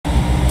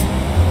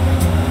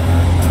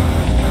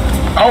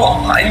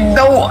I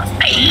know.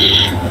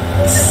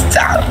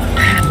 Stop.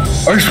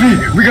 Oh, it's me.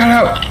 We got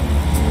out.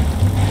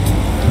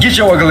 Get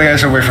your ugly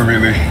ass away from me,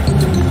 Lee.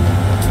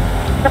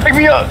 Pick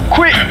me up,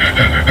 quick. I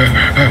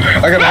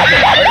gotta.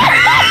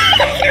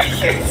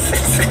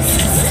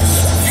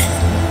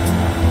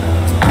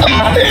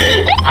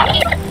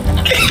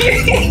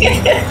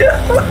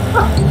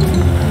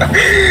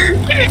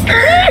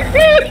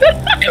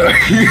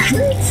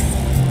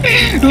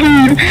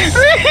 Lead.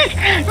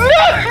 No.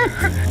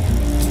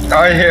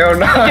 Oh hell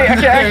no.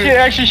 Okay,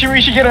 actually, we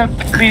should get a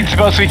lead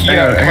spell so we can get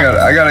out.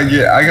 I gotta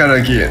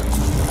get.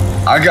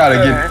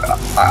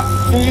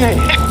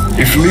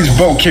 If Lee's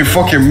boat can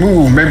fucking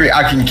move, maybe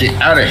I can get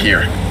out of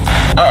here.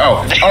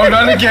 Uh-oh. Oh,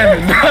 not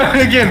again. Not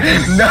again.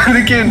 Not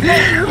again.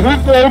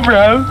 No,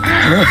 bro.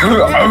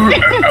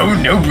 Oh,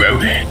 no, bro.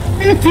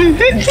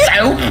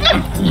 So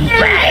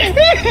bad.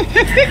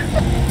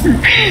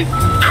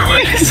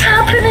 What is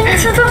happening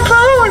to the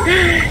boat?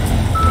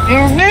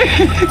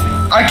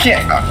 I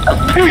can't.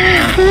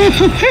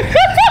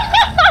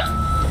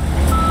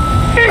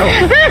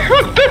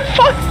 What the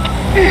fuck?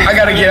 I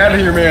gotta get out of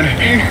here, man.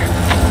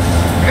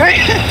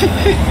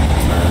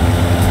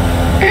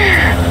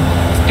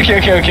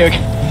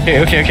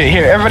 Okay.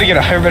 Here, everybody get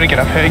up.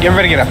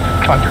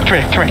 Come on, come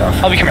here.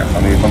 I'll be coming.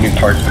 Let me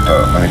park the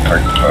boat.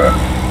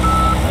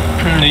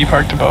 No, you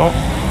parked the boat.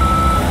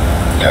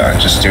 Yeah,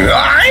 just do it.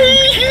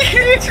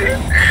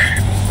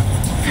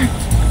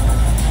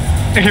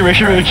 Come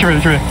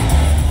here.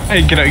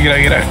 Hey, get out.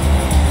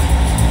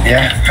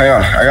 Yeah, hang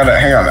on. I gotta.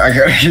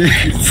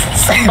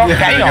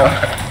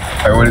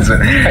 Alright, what is it?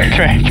 Hey,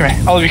 come here.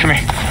 All of you, come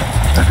here.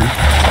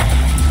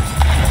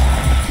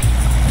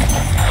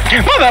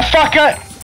 Motherfucker!